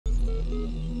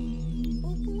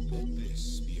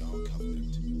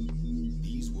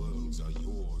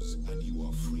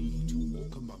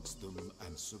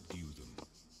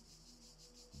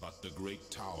the great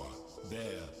tower.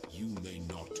 There you may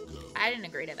not go. I didn't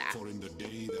agree to that. For in the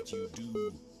day that you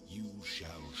do, you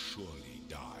shall surely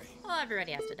die. Well,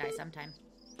 everybody has to die sometime.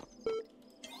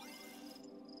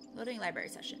 Loading library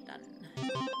session done.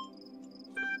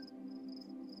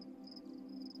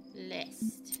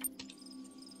 List.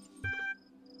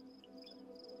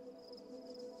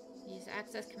 Use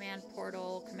access command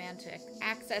portal command to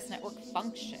access network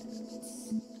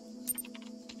functions.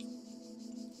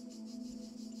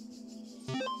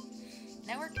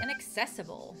 Network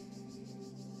inaccessible.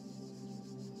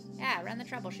 Yeah, run the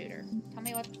troubleshooter. Tell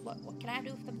me what can I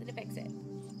do for them to fix it?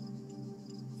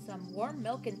 Some warm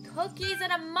milk and cookies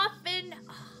and a muffin.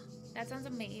 Oh, that sounds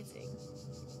amazing.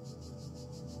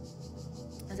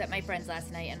 I was at my friend's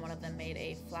last night and one of them made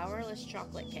a flourless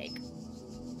chocolate cake.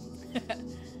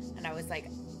 And I was like,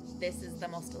 this is the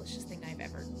most delicious thing I've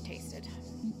ever tasted.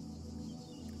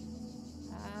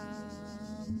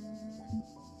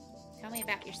 Tell me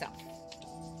about yourself.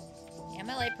 The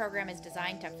MLA program is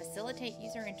designed to facilitate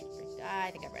user interface.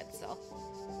 I think I've read this all.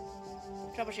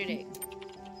 Troubleshooting.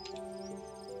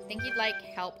 Think you'd like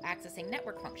help accessing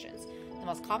network functions. The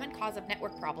most common cause of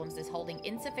network problems is holding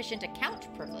insufficient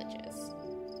account privileges.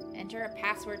 Enter a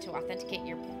password to authenticate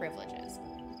your privileges.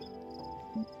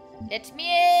 Let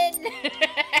me in!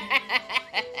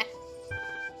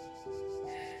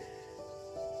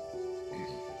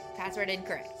 Password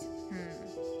incorrect.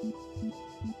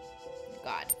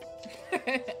 God.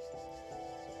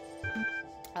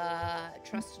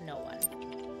 Trust no one.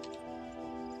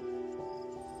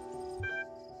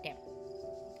 Damn.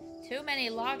 Too many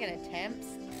login attempts.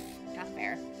 Not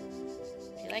fair.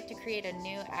 Would you like to create a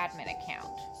new admin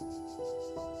account?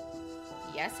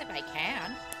 Yes, if I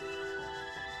can.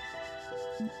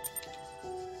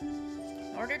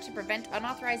 In order to prevent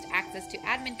unauthorized access to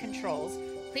admin controls,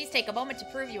 please take a moment to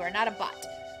prove you are not a bot.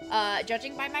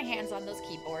 Judging by my hands on those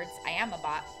keyboards, I am a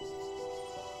bot.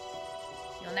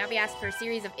 You'll now be asked for a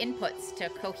series of inputs. To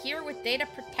cohere with data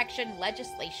protection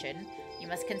legislation, you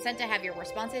must consent to have your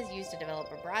responses used to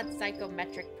develop a broad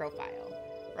psychometric profile.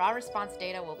 Raw response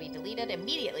data will be deleted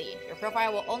immediately. Your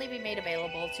profile will only be made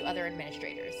available to other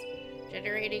administrators.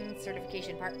 Generating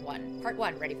certification part 1. Part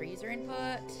 1, ready for user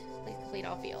input. Please complete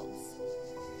all fields.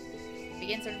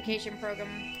 Begin certification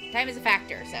program. Time is a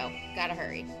factor, so gotta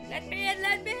hurry. Let me in,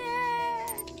 let me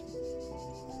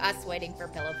in! Us waiting for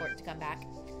Pillowfort to come back.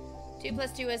 2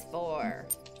 plus 2 is 4.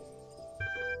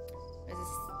 What is this?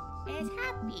 It's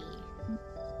happy.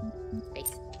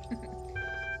 Space.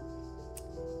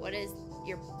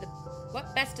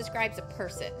 What best describes a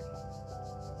person?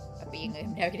 A being of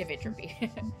negative entropy.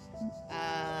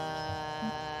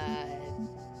 I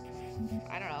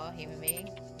don't know, human being.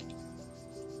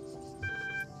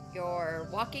 You're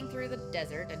walking through the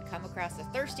desert and come across a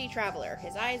thirsty traveler.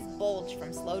 His eyes bulge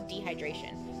from slow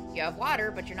dehydration. You have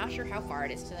water, but you're not sure how far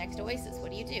it is to the next oasis.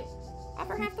 What do?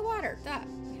 Offer half the water. Duh.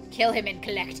 Kill him and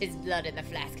collect his blood in the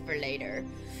flask for later.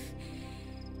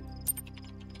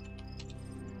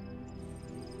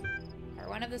 Part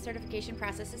 1 of the certification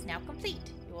process is now complete.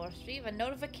 You will receive a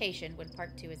notification when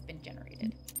part 2 has been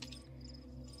generated.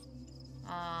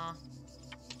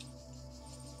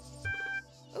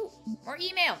 Ooh, more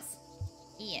emails.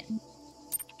 Ian.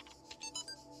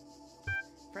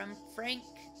 From Frank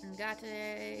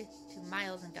Ngate to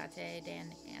Miles Ngate,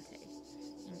 Dan Ngate.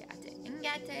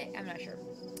 I'm not sure.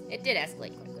 It did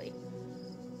escalate quickly.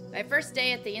 My first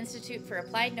day at the Institute for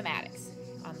Applied Pneumatics.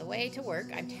 On the way to work,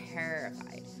 I'm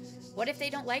terrified. What if they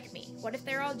don't like me? What if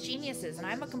they're all geniuses and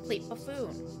I'm a complete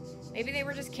buffoon? Maybe they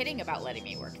were just kidding about letting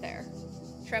me work there.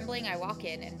 Trembling, I walk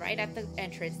in, and right at the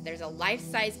entrance, there's a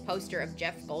life-size poster of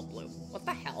Jeff Goldblum. What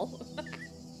the hell?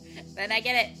 Then I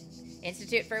get it.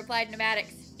 Institute for Applied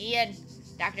Pneumatics. Ian.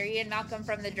 Dr. Ian Malcolm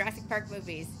from the Jurassic Park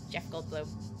movies. Jeff Goldblum.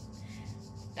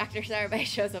 Dr. Sarabay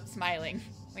shows up smiling.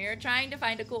 We were trying to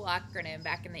find a cool acronym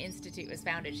back when the Institute was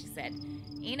founded, she said.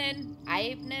 Enan,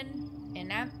 Iapnan,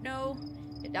 Enapno.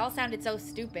 It all sounded so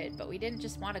stupid, but we didn't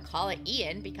just want to call it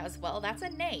Ian because, well, that's a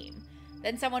name.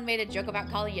 Then someone made a joke about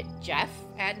calling it Jeff,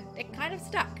 and it kind of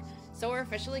stuck. So we're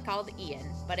officially called Ian.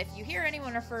 But if you hear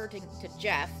anyone refer to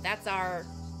Jeff, that's our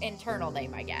internal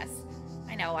name, I guess.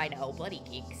 I know, bloody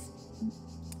geeks.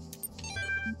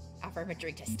 Offer him a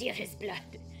drink to steal his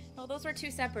blood. Oh, those were 2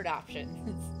 separate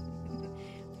options.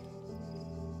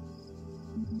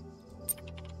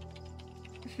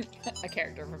 A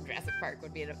character from Jurassic Park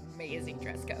would be an amazing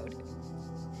dress code.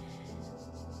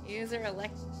 User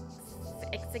Alexis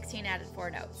 16 added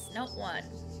 4 notes. Note 1.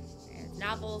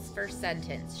 Novel's first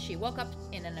sentence. She woke up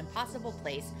in an impossible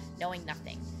place, knowing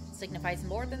nothing. Signifies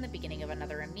more than the beginning of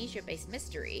another amnesia-based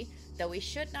mystery, though we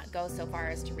should not go so far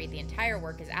as to read the entire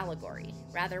work as allegory.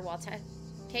 Rather, while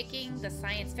taking the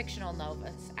science-fictional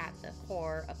novus at the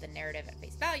core of the narrative at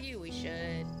face value, we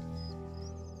should...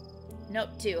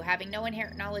 Note 2. Having no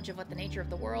inherent knowledge of what the nature of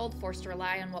the world, forced to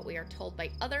rely on what we are told by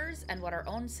others, and what our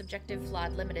own subjective,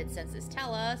 flawed, limited senses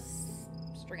tell us,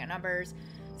 string of numbers,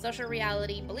 social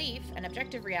reality, belief, and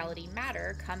objective reality,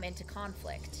 matter, come into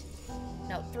conflict.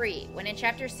 Note 3. When in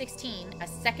Chapter 16, A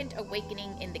Second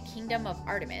Awakening in the Kingdom of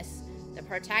Artemis, the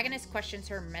protagonist questions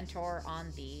her mentor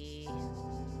on the...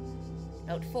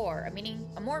 Note 4.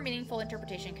 A more meaningful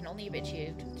interpretation can only be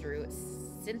achieved through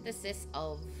synthesis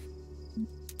of...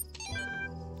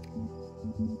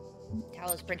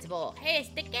 Talos Principle. Hey, it's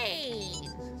the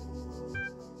game!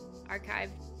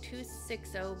 Archive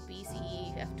 260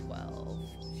 BCE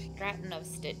F12. Stratton of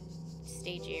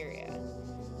stage area.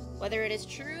 Whether it is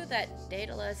true that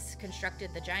Daedalus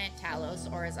constructed the giant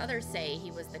Talos, or as others say,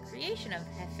 he was the creation of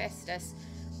Hephaestus,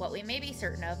 what we may be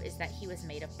certain of is that he was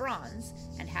made of bronze,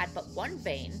 and had but one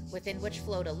vein, within which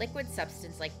flowed a liquid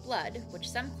substance like blood, which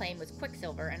some claim was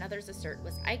quicksilver and others assert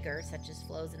was ichor, such as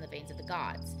flows in the veins of the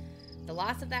gods. The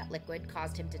loss of that liquid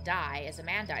caused him to die, as a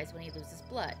man dies when he loses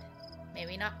blood. May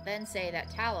we not then say that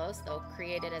Talos, though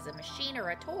created as a machine or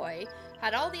a toy,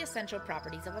 had all the essential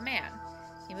properties of a man?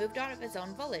 He moved on of his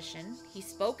own volition, he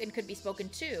spoke and could be spoken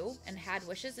to, and had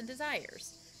wishes and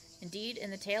desires. Indeed, in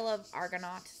the tale of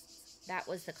Argonaut, that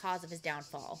was the cause of his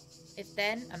downfall. If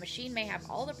then, a machine may have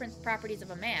all the properties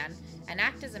of a man, and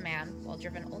act as a man, while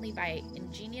driven only by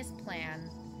ingenious plan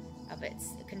of its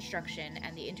construction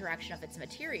and the interaction of its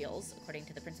materials, according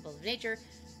to the principles of nature,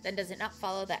 then does it not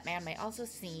follow that man may also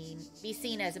be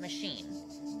seen as a machine?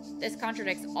 This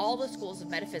contradicts all the schools of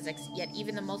metaphysics, yet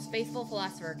even the most faithful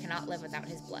philosopher cannot live without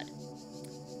his blood.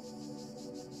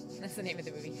 That's the name of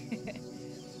the movie.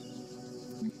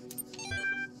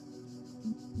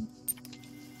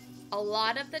 A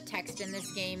lot of the text in this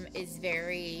game is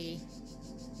very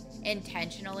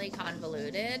intentionally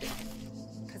convoluted,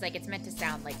 because like it's meant to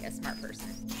sound like a smart person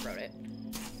wrote it.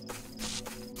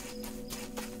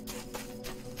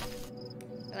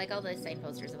 Like all the side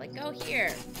posters are like, go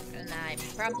here, and I'm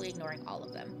probably ignoring all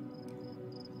of them.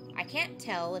 I can't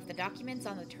tell if the documents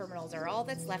on the terminals are all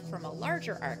that's left from a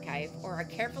larger archive or are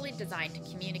carefully designed to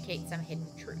communicate some hidden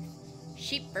truth.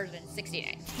 Sheep version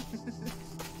 69.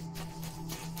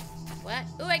 What?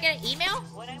 Ooh, I get an email?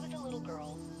 When I was a little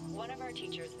girl, one of our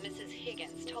teachers, Mrs.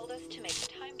 Higgins, told us to make a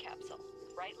time capsule,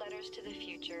 write letters to the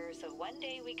future, so one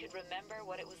day we could remember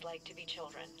what it was like to be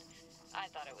children. I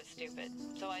thought it was stupid,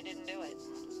 so I didn't do it,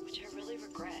 which I really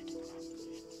regret.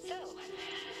 So,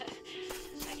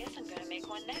 I guess I'm gonna make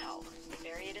one now,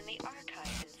 bury it in the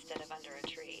archive instead of under a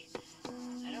tree.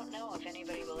 I don't know if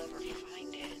anybody will ever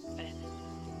find it, but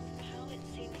somehow it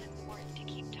seems important to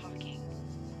keep talking,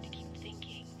 to keep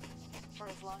thinking, for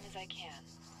as long as I can.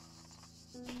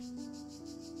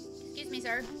 Excuse me,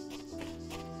 sir.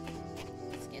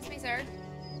 Excuse me, sir.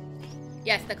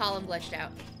 Yes, the column glitched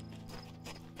out.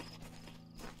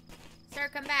 Sir,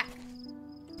 come back.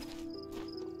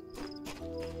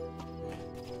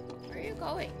 Where are you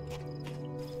going?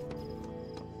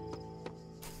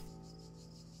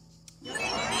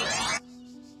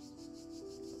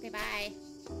 Okay, bye.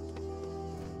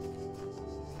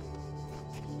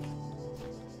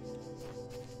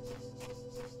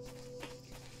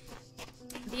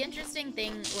 The interesting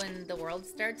thing when the world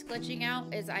starts glitching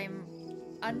out is I'm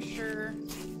unsure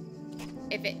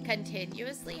if it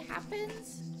continuously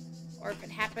happens or if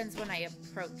it happens when I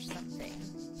approach something.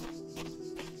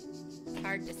 It's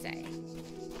hard to say.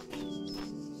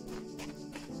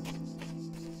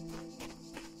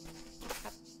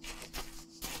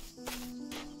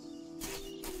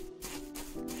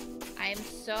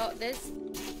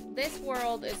 This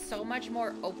world is so much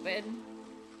more open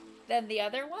than the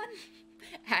other one,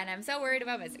 and I'm so worried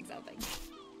about missing something.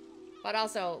 But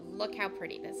also, look how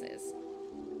pretty this is.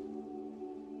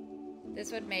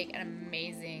 This would make an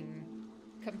amazing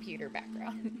computer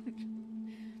background.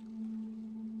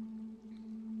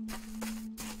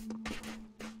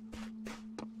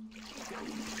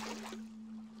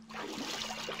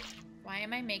 Why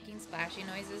am I making splashy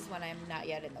noises when I'm not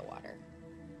yet in the water?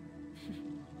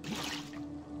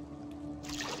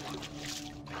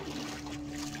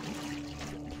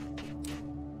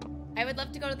 I would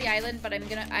love to go to the island, but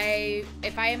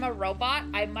if I am a robot,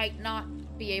 I might not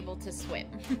be able to swim.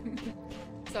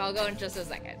 So I'll go in just a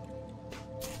second.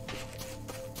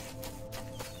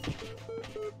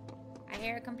 I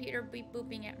hear a computer beep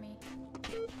booping at me.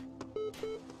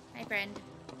 Hi, friend.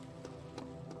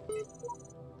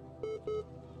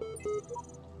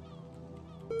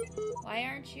 Why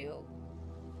aren't you?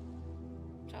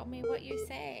 Tell me what you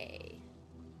say.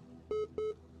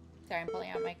 Sorry, I'm pulling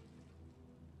out my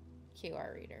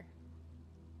QR reader.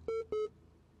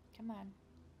 Come on.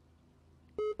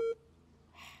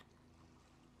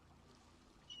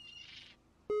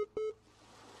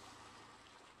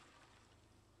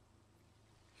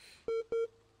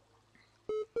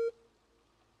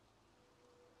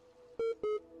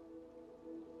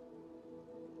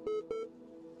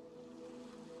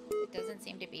 It doesn't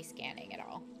seem to be scanning at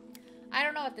all. I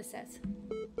don't know what this says.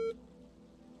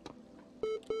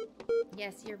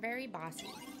 Yes, you're very bossy.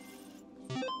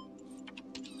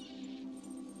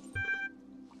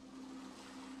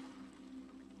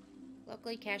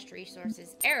 Locally cached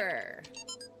resources. Error!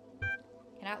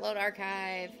 Cannot load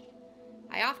archive.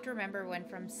 I oft remember when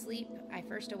from sleep I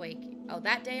first awakened. Oh,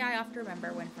 that day I oft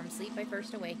remember when from sleep I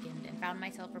first awakened and found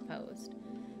myself reposed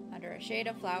under a shade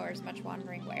of flowers, much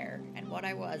wandering where, and what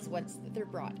I was, whence thither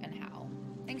brought, and how.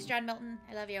 Thanks, John Milton.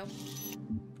 I love you.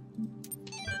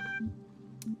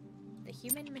 The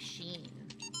human machine.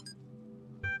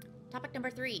 Topic number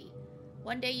 3.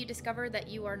 One day you discover that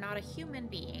you are not a human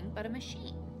being, but a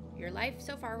machine. Your life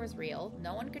so far was real.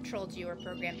 No one controlled you or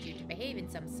programmed you to behave in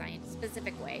some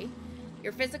science-specific way.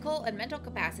 Your physical and mental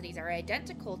capacities are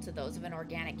identical to those of an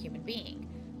organic human being,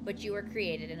 but you were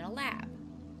created in a lab.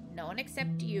 No one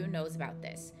except you knows about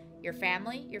this. Your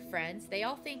family, your friends, they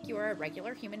all think you are a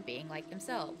regular human being like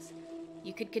themselves.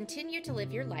 You could continue to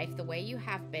live your life the way you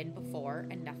have been before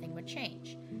and nothing would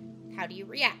change. How do you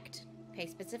react? Pay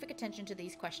specific attention to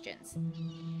these questions.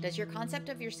 Does your concept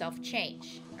of yourself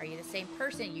change? Are you the same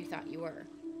person you thought you were?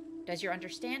 Does your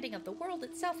understanding of the world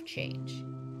itself change?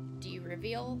 Do you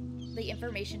reveal the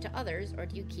information to others or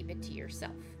do you keep it to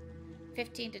yourself?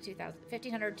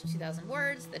 1,500 to 2,000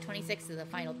 words. The 26th is the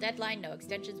final deadline. No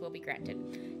extensions will be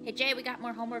granted. Hey, Jay, we got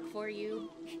more homework for you.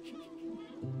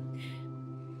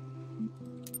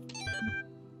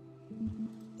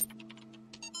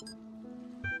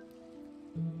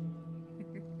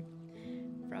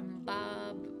 From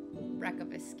Bob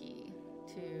Rakovisky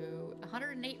to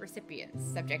 108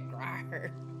 recipients. Subject,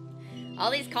 rawr. All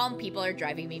these calm people are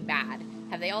driving me mad.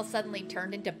 Have they all suddenly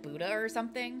turned into Buddha or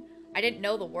something? I didn't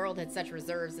know the world had such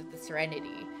reserves of the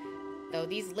serenity. Though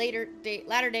these latter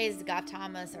days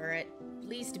Gautamas are at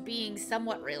least being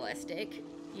somewhat realistic.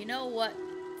 You know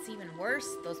what's even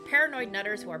worse? Those paranoid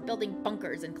nutters who are building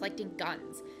bunkers and collecting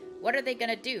guns. What are they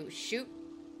gonna do? Shoot?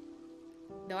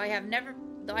 Though I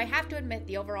have to admit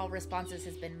the overall responses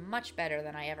has been much better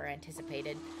than I ever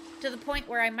anticipated, to the point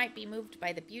where I might be moved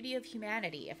by the beauty of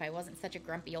humanity if I wasn't such a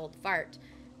grumpy old fart.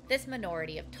 This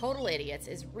minority of total idiots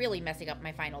is really messing up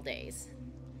my final days.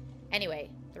 Anyway,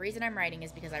 the reason I'm writing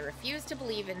is because I refuse to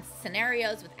believe in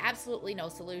scenarios with absolutely no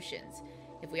solutions.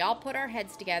 If we all put our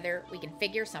heads together, we can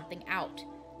figure something out.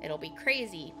 It'll be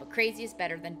crazy, but crazy is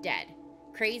better than dead.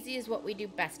 Crazy is what we do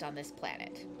best on this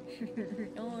planet.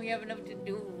 Oh, we have enough to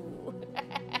do.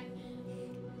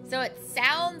 So it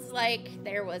sounds like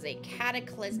there was a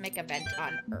cataclysmic event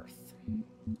on Earth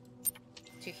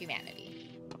to humanity.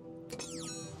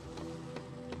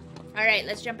 Alright,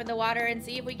 let's jump in the water and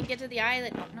see if we can get to the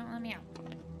island. Oh, no, let me out.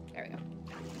 There we go.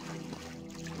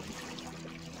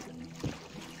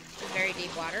 It's very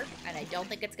deep water, and I don't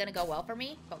think it's going to go well for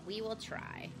me, but we will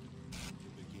try.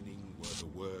 Beginning were the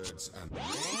words and...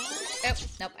 Oh,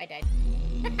 nope, I died.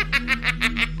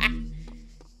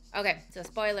 Okay, so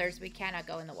spoilers, we cannot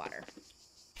go in the water.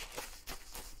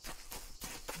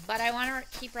 But I want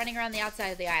to keep running around the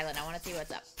outside of the island. I want to see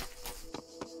what's up.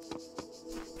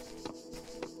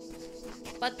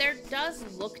 But there does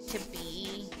look to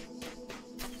be,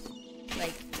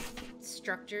 like,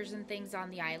 structures and things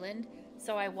on the island.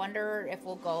 So I wonder if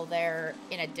we'll go there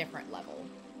in a different level.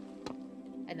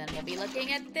 And then we'll be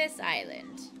looking at this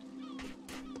island.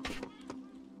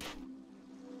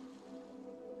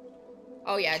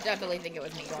 Oh yeah, I definitely think it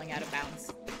was me going out of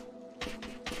bounds.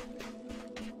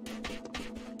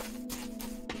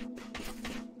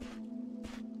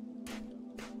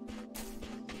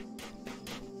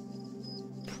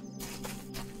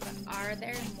 But are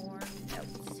there more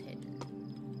notes hidden?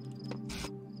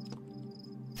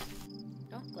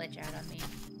 Don't glitch out on me.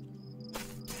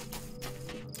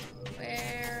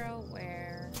 Where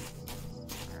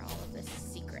are all of the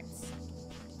secrets?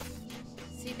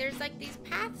 See, there's like these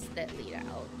paths that lead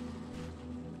out.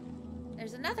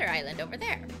 There's another island over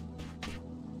there.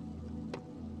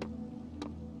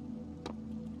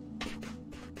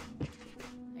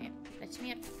 Okay, fetch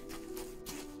me up.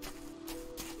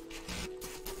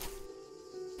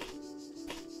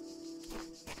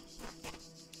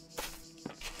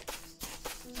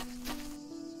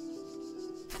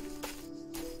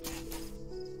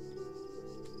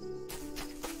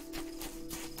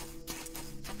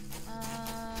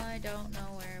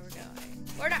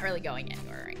 really going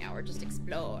anywhere right now. We're just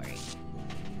exploring.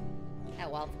 Oh,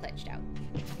 well, glitched out.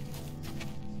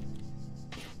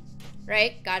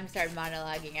 Right? God started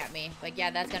monologuing at me. Like,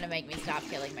 yeah, that's gonna make me stop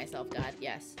killing myself, God.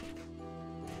 Yes.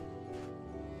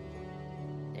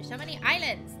 There's so many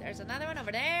islands. There's another one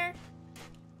over there.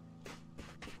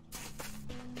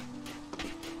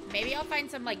 Maybe I'll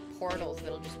find some, like, portals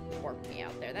that'll just warp me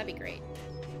out there. That'd be great.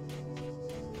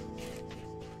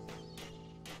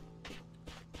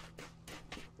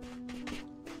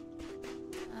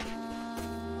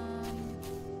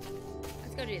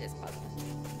 Let's go do this puzzle.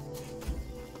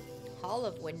 Hall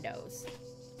of Windows.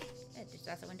 Yeah, there's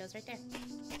lots of windows right there.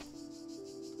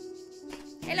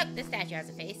 Hey, look, this statue has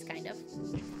a face, kind of.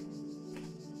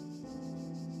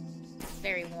 It's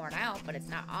very worn out, but it's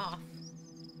not off.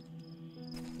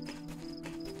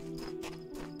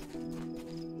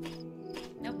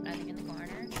 Nope, nothing in the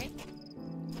corner. Okay.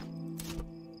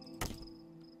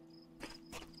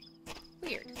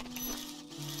 Weird.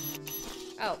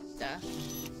 Oh, duh.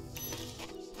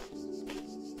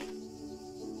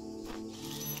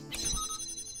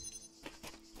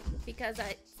 Because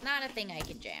it's not a thing I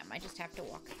can jam. I just have to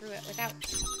walk through it without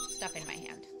stuff in my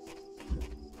hand.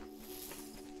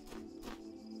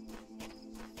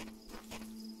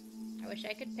 I wish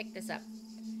I could pick this up.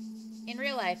 In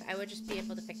real life, I would just be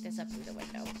able to pick this up through the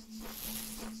window.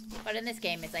 But in this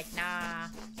game, it's like, nah.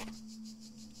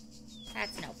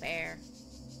 That's no fair.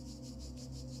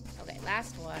 Okay,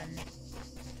 last one.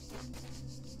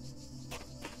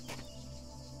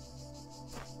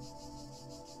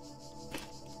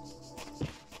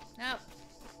 Nope.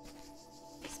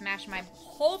 Smash my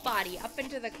whole body up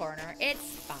into the corner. It's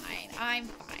fine. I'm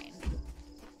fine.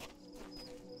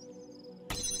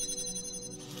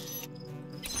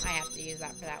 I have to use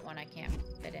that for that one. I can't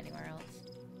fit anywhere else.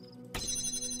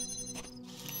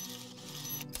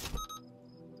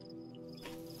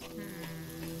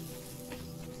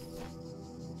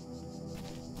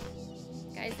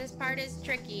 Guys, this part is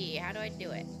tricky. How do I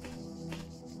do it?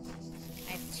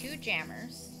 I have 2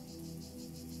 jammers.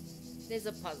 This is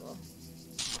a puzzle.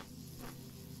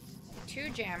 2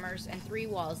 jammers and 3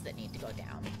 walls that need to go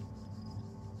down.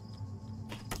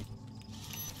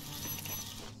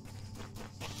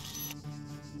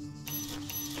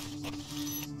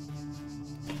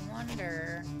 I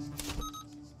wonder...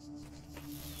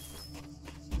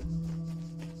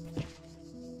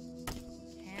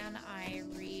 Can I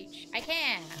reach... I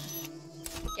can!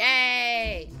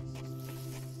 Yay!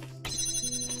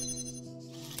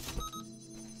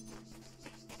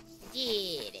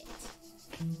 Did it.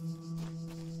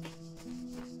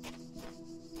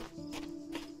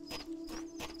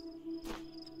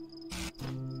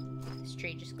 This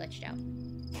tree just glitched out.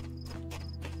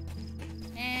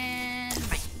 And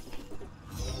mine.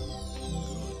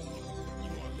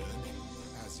 You are learning,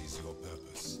 as is your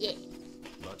purpose. Yeah.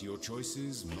 But your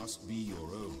choices must be your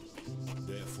own.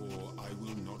 Therefore, I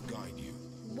will not guide you.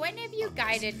 When have you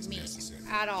guided me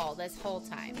at all this whole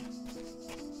time?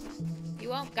 You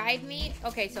won't guide me?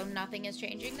 Okay, so nothing is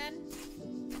changing then?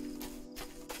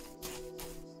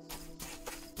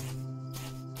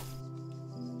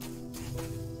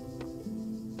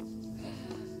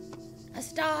 A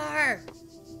star!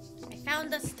 I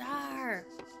found the star!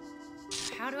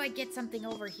 How do I get something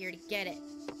over here to get it?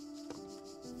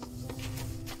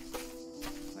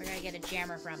 Where do I get a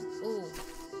jammer from? Ooh.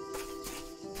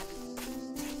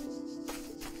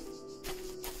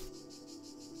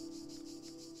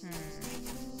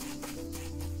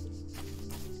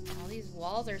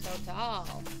 Walls are so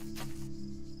tall.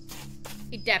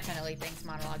 He definitely thinks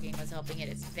monologuing was helping it.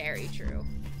 It's very true.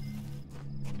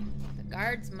 The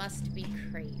guards must be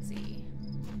crazy.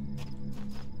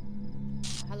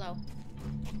 Oh, hello.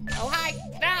 Oh, hi!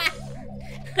 Ah!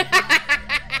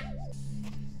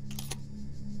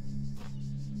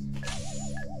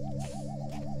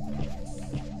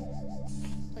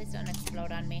 Please don't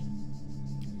explode on me.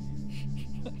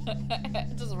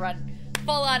 Just run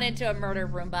full on into a murder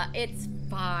Roomba. It's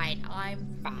fine.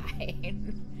 I'm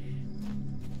fine.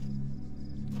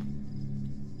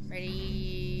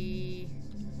 Ready?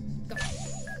 Go.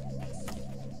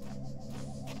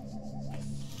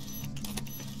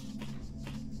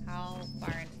 How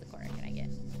far into the corner can I get?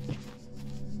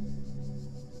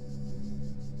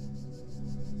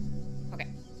 Okay.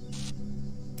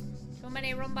 Too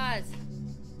many Roombas.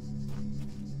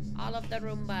 All of the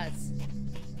Roombas.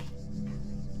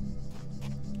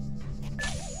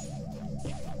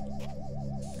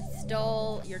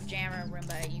 Stole your jammer,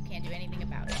 Roomba. You can't do anything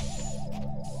about it.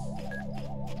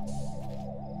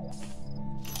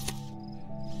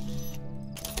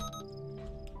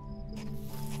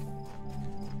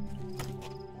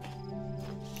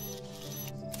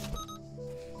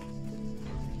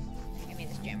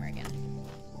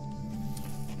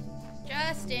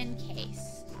 just in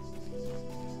case.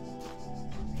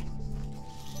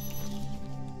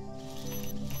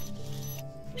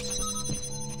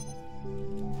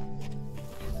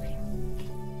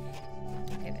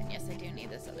 Okay, then yes, I do need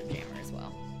this other jammer as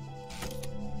well.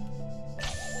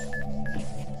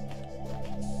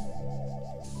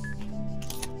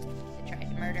 They tried to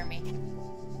murder me.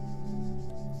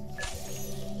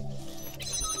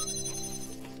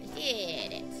 I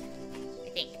did it. I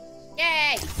think.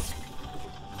 Yay!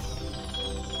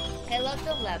 I love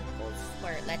the levels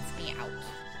where it lets me out.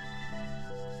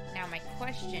 Now my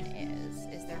question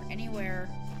is there anywhere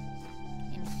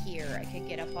in here I could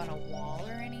get up on a wall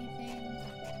or anything?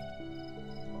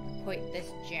 Put this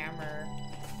jammer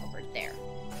over there.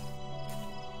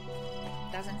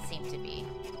 Doesn't seem to be.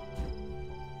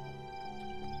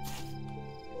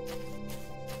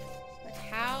 But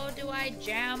how do I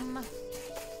jam?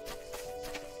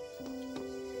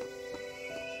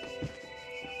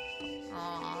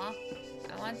 Aw,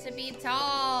 I want to be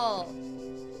tall.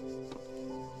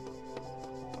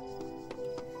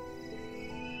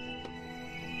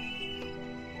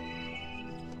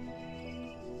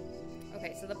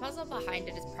 Okay, so the puzzle behind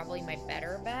it is probably my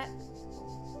better bet.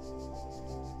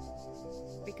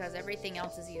 Because everything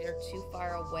else is either too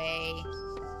far away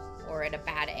or at a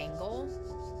bad angle.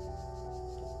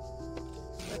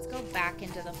 Let's go back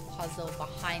into the puzzle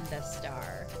behind the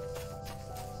star.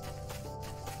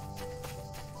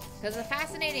 Because the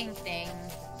fascinating thing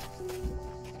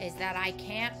is that I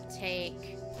can't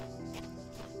take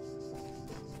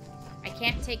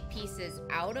pieces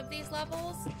out of these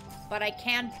levels, but I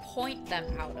can point them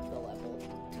out of the level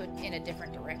in a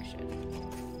different direction.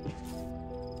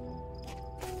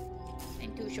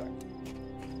 I'm too short.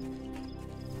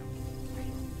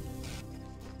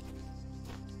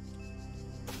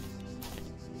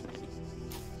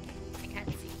 I can't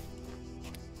see.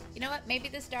 You know what? Maybe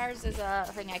the stars is a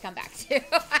thing I come back to.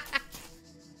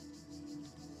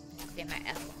 Okay, my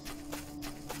L.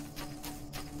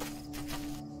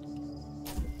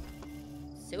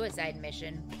 Suicide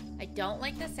mission. I don't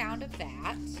like the sound of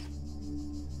that.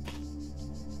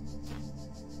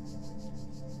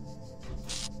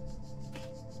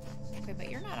 Okay, but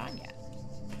you're not on yet.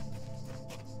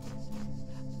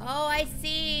 Oh, I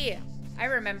see. I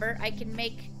remember. I can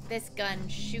make this gun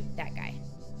shoot that guy.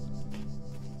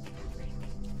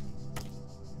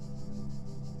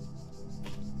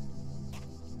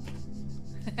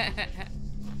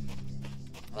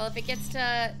 Well, if it gets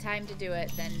to time to do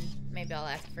it, then maybe I'll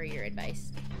ask for your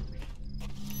advice.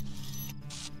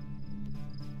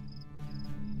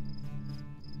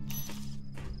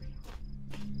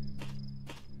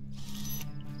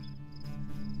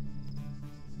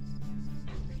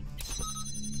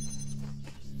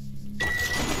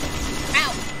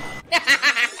 Ow!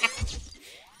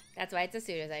 That's why it's a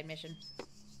suicide mission.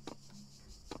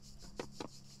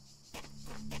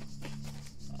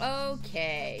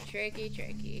 Okay,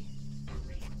 tricky.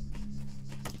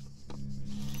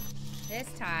 This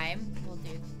time, we'll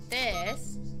do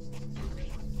this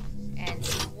and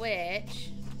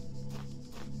switch.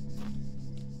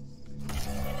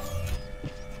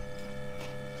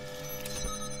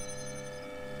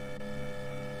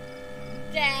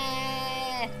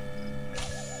 Death!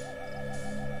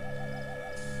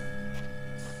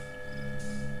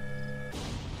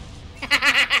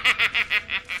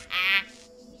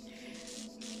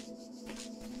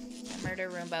 The murder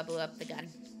Roomba blew up the gun.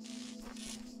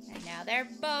 And now they're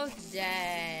both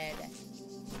dead.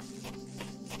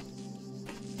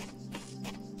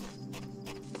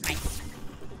 Nice.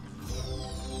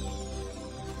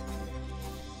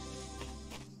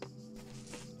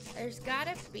 There's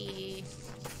gotta be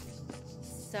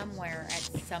somewhere at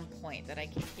some point that I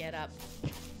can get up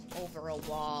over a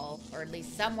wall, or at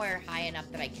least somewhere high enough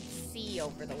that I can see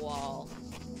over the wall.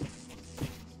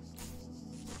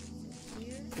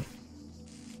 Here?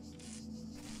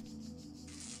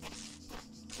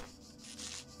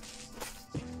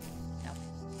 No.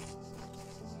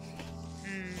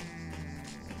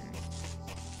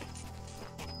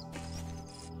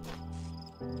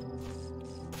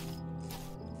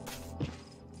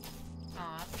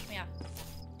 Aw, push me up.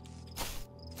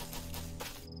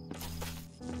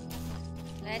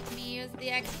 Let me use the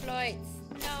exploits.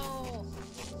 No.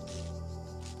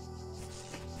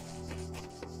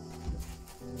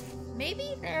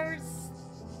 Maybe there's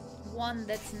one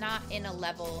that's not in a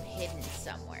level hidden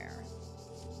somewhere.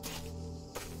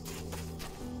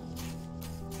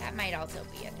 That might also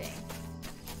be a thing.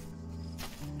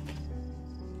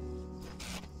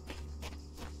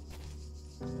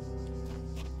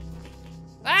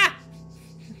 Ah!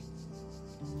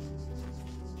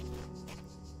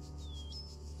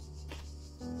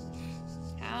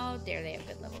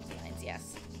 designs,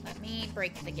 yes. Let me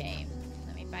break the game.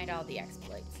 Let me find all the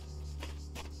exploits.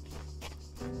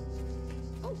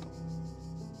 Oh.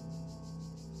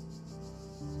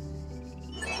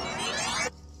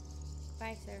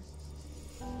 Bye, sir.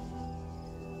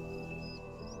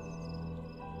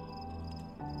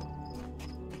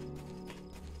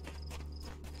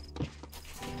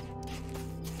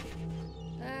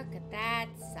 Look at that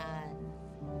sun.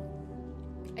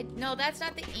 No, that's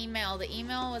not the email. The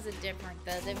email was a different...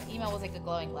 The email was like a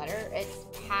glowing letter. It's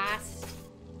past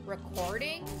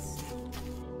recordings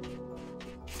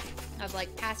of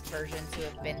like past versions who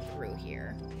have been through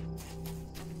here.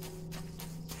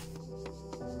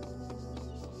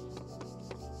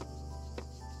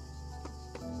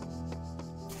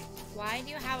 Why do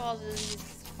you have all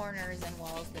these corners and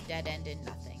walls that dead end in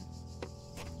nothing?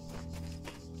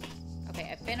 Okay,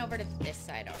 I've been over to this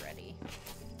side already.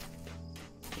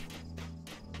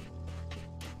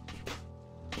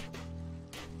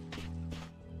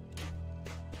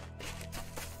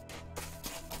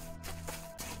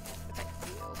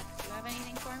 Do you have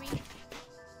anything for me?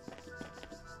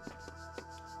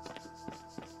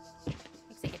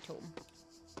 Looks like a tomb.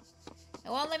 It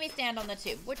won't let me stand on the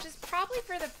tube, which is probably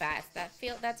for the best.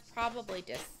 That's probably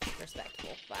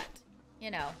disrespectful, but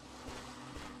you know,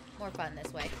 more fun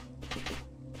this way.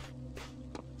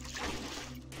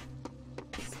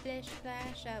 Splish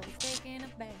splash, I was taking a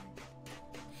bath.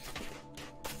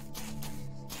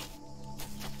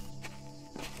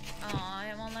 Oh,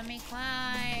 it won't let me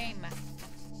climb.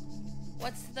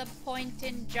 What's the point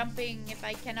in jumping if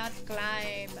I cannot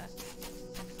climb?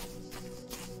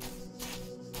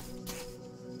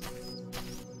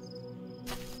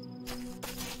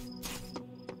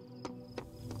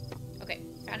 Okay,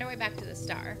 found our way back to the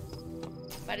star.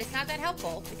 But it's not that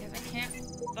helpful because I can't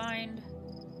find...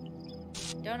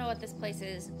 Don't know what this place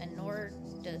is, and nor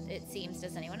does it seems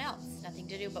does anyone else. Nothing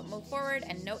to do but move forward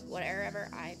and note whatever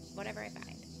I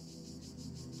find.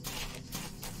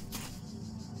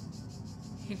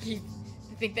 I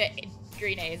think that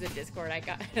green A is a Discord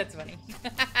icon. That's funny.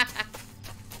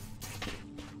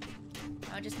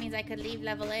 Oh, it just means I could leave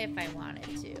level A if I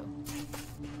wanted to.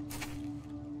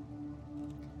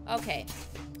 Okay.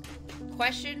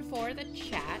 Question for the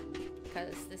chat,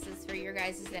 because this is for your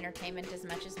guys' entertainment as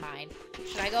much as mine.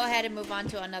 Should I go ahead and move on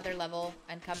to another level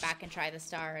and come back and try the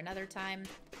star another time?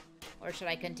 Or should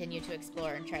I continue to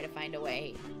explore and try to find a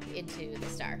way into the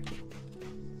star?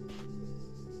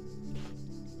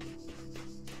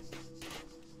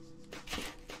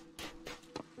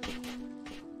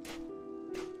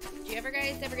 Do you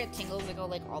guys ever get tingles that go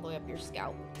like all the way up your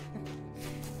scalp?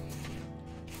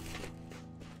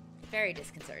 Very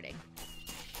disconcerting.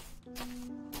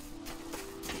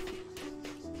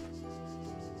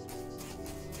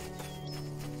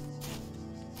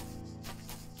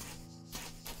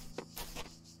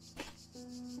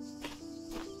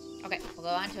 Okay, we'll go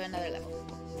on to another level.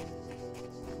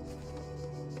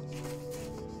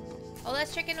 Oh,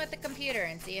 let's check in with the computer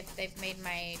and see if they've made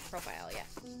my profile yet.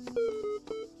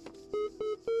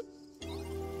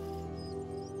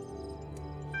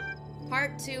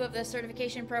 Part 2 of the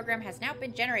certification program has now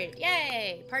been generated.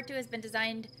 Yay! Part 2 has been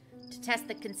designed to test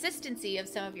the consistency of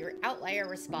some of your outlier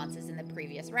responses in the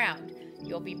previous round.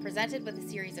 You will be presented with a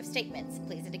series of statements.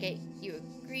 Please indicate you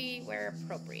agree where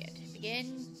appropriate.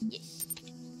 Begin. Yes.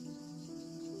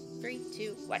 3,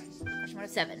 2, 1. Question 1 of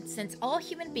 7. Since all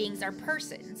human beings are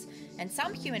persons, and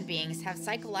some human beings have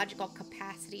psychological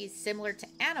capacities similar to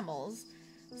animals,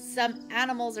 some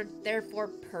animals are therefore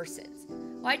persons.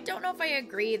 Well, I don't know if I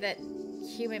agree that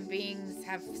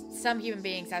some human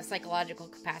beings have psychological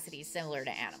capacities similar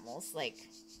to animals. Like,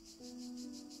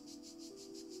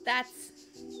 that's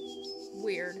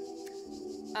weird.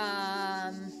 But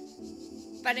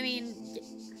I mean,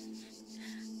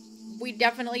 we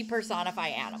definitely personify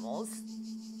animals.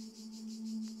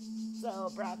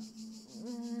 So, bruh.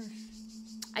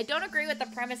 I don't agree with the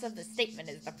premise of the statement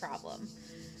is the problem.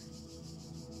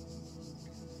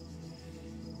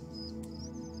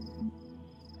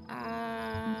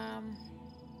 I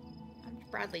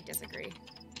broadly disagree.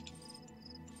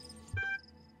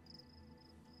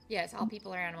 Yes, all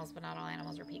people are animals, but not all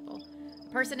animals are people. A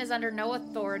person is under no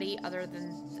authority other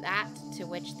than that to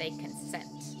which they consent.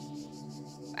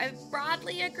 I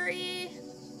broadly agree.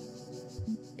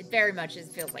 It very much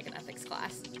feels like an ethics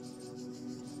class.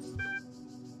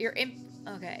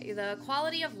 Okay, the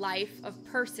quality of life of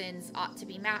persons ought to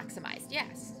be maximized.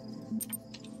 Yes.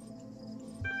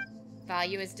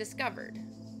 Value is discovered.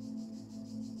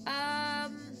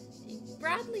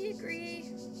 Broadly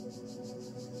agree.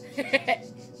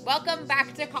 Welcome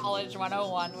back to College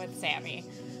 101 with Sammy.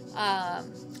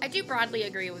 I do broadly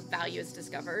agree with value is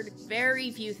discovered.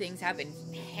 Very few things have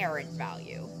inherent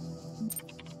value.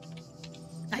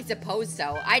 I suppose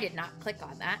so. I did not click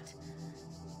on that.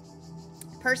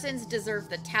 Persons deserve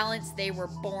the talents they were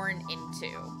born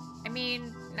into. I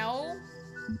mean, no.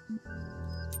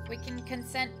 We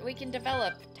can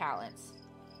develop talents.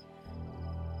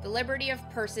 The liberty of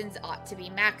persons ought to be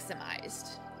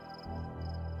maximized.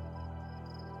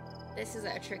 This is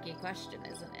a tricky question,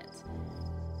 isn't it?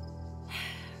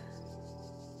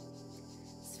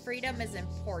 Freedom is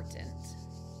important.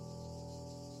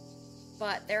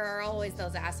 But there are always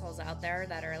those assholes out there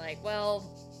that are like, well,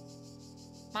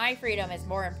 my freedom is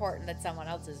more important than someone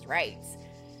else's rights.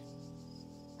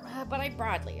 But I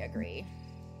broadly agree.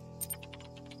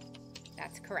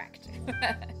 That's correct.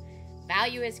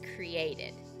 Value is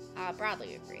created.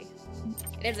 Broadly agree.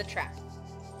 It is a trap.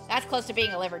 That's close to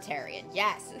being a libertarian.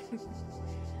 Yes.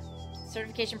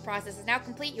 Certification process is now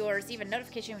complete. You will receive a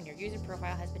notification when your user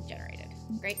profile has been generated.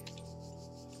 Great.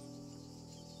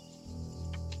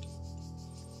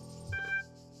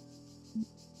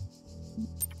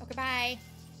 Okay, bye.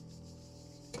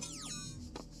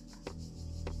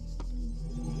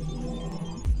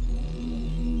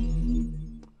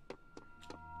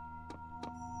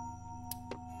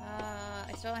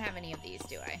 I still don't have any of these,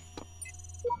 do I?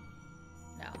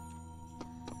 No.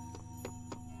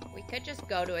 We could just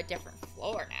go to a different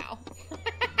floor now.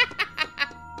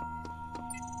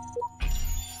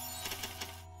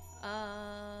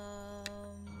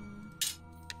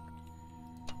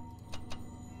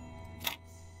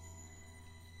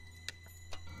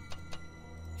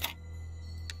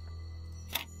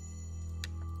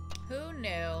 Who knew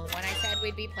when I said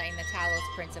we'd be playing the Talos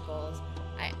Principles,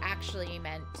 I actually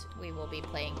meant we will be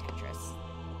playing Tetris.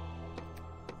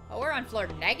 Oh, we're on floor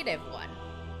 -1.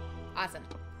 Awesome.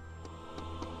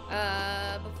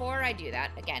 Before I do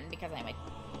that, again, because I'm a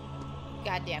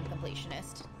goddamn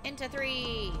completionist, into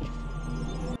 3.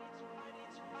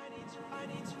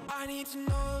 I need to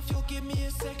know if you'll give me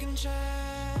a second chance.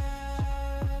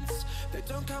 They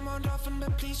don't come on often,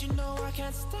 but please, you know I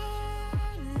can't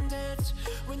stand it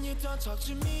when you don't talk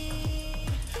to me.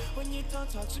 When you don't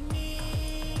talk to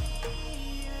me.